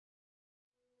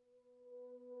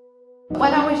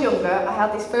When I was younger, I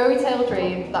had this fairy tale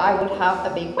dream that I would have a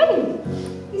big wedding.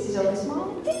 This is only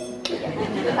small.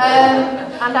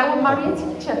 And I would marry a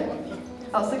teacher.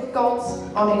 That's the God's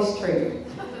honest truth.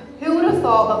 Who would have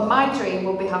thought that my dream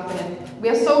would be happening? We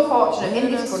are so fortunate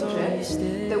in this country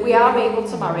that we are able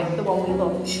to marry the one we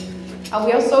love. And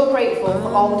we are so grateful for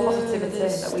all the positivity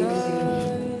that we receive.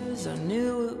 I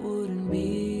knew it wouldn't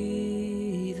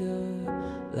be the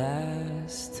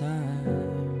last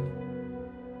time.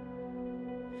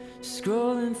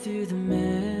 Scrolling through the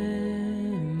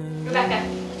memories. Rebecca,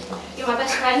 you're my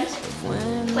best friend,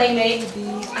 playmate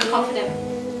and confidant.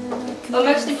 But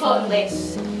most importantly,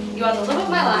 you are the love of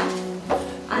my life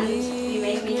and you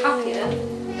make me happier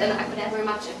than I could ever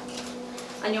imagine.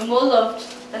 And you're more loved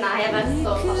than I ever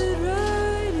thought possible.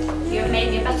 You have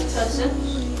made me a better person,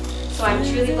 so I'm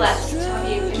truly blessed to have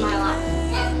you in my life.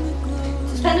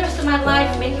 To spend the rest of my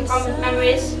life making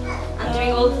memories and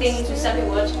doing all the things we said we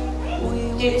would,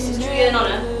 do this is truly an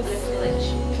honour and a privilege.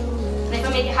 And if I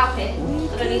make you happy,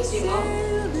 I don't need to do more.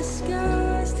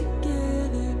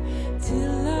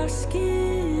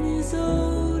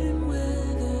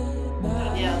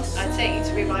 Danielle, I take you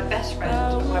to be my best friend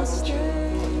and my watcher.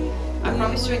 I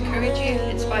promise to encourage you,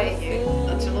 inspire you,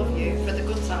 and to love you for the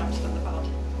good times and the bad.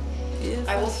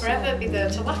 I will forever be there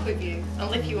to laugh with you and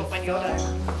lift you up when you're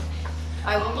down.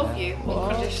 I will love you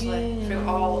unconditionally through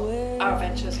all our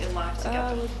adventures in life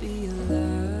together.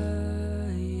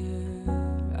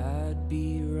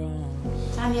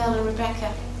 Danielle and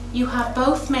Rebecca, you have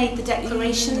both made the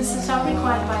declarations that are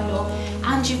required by law,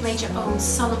 and you've made your own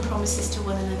solemn promises to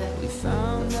one another. Look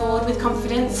forward with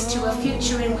confidence to a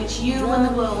future in which you and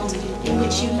the world in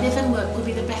which you live and work will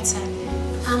be the better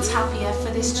and happier for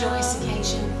this joyous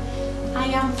occasion. I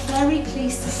am very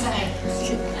pleased to say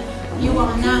you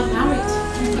are now married.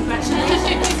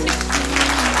 Congratulations.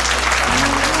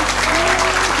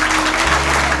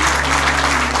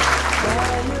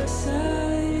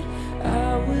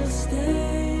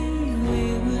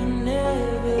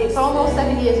 It's almost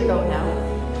 7 years ago now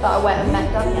that I went and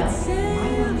met Danielle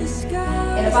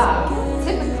in a bar.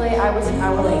 Typically I was an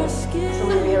hour late, so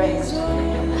we rearranged.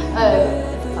 I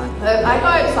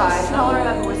got outside and all I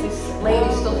remember was this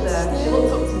lady stood there. She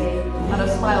looked up to me and her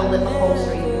smile lit the whole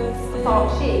street. I thought,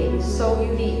 she is so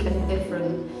unique and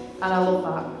different, and I love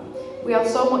that. We have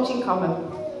so much in common.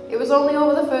 It was only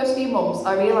over the first few months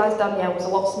I realised Danielle was a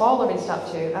lot smaller in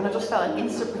stature, and I just felt an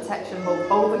instant protection hug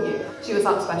over you. She was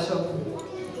that special.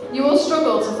 You will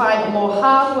struggle to find a more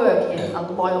hard-working and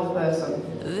loyal person.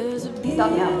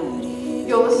 Danielle,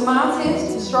 you're the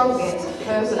smartest, strongest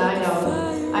person I know.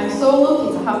 I'm so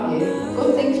lucky to have you.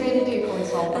 Good things really do come in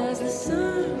small packages.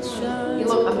 You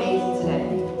look amazing today.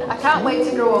 I can't wait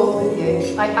to grow old with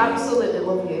you. I absolutely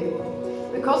love you.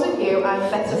 Because of you, I'm a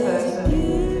better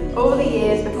person. Over the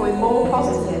years, becoming more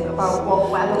positive about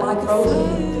whatever life throws at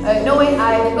me. Knowing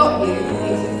I've got you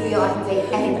makes me feel I can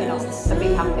take anything on and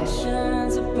be happy.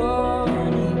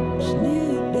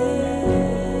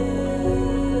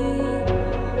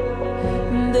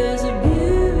 There's a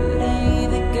beauty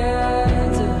that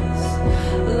guides us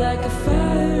like a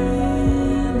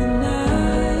fire in the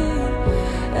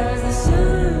night as the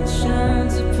sun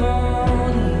shines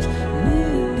upon each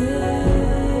new day.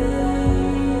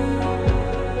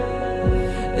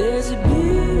 There's a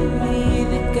beauty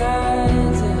that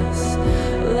guides us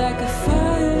like a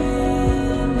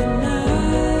fire in the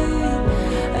night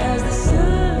as the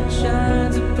sun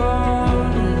shines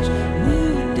upon each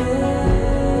new day.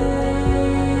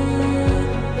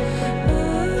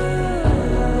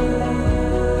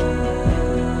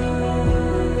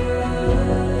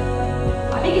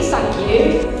 Thank you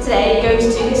today goes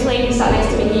to this lady sat next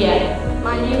to me here,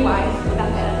 my new wife,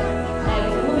 Rebecca,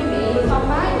 for loving me and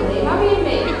finally marrying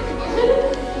me.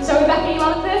 So Rebecca, you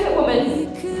are the perfect woman.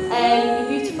 You're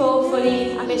beautiful,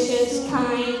 funny, ambitious,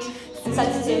 kind and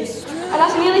sensitive. And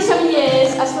after nearly 7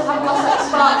 years, I still haven't lost that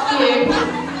spark for you.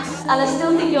 And I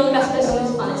still think you're the best person on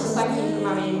this planet, so thank you for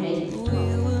marrying me.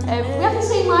 We have the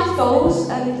same life goals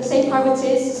and the same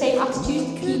priorities, the same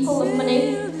attitudes to people and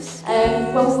money.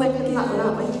 Well, we're working on that one,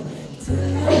 aren't we?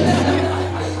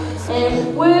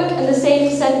 Work and the same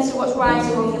sense of what's right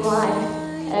and wrong in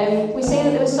life. We say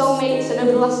that they were soulmates, and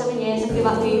over the last 7 years I feel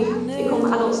like we've become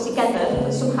adults together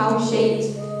and somehow shaped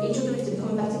each other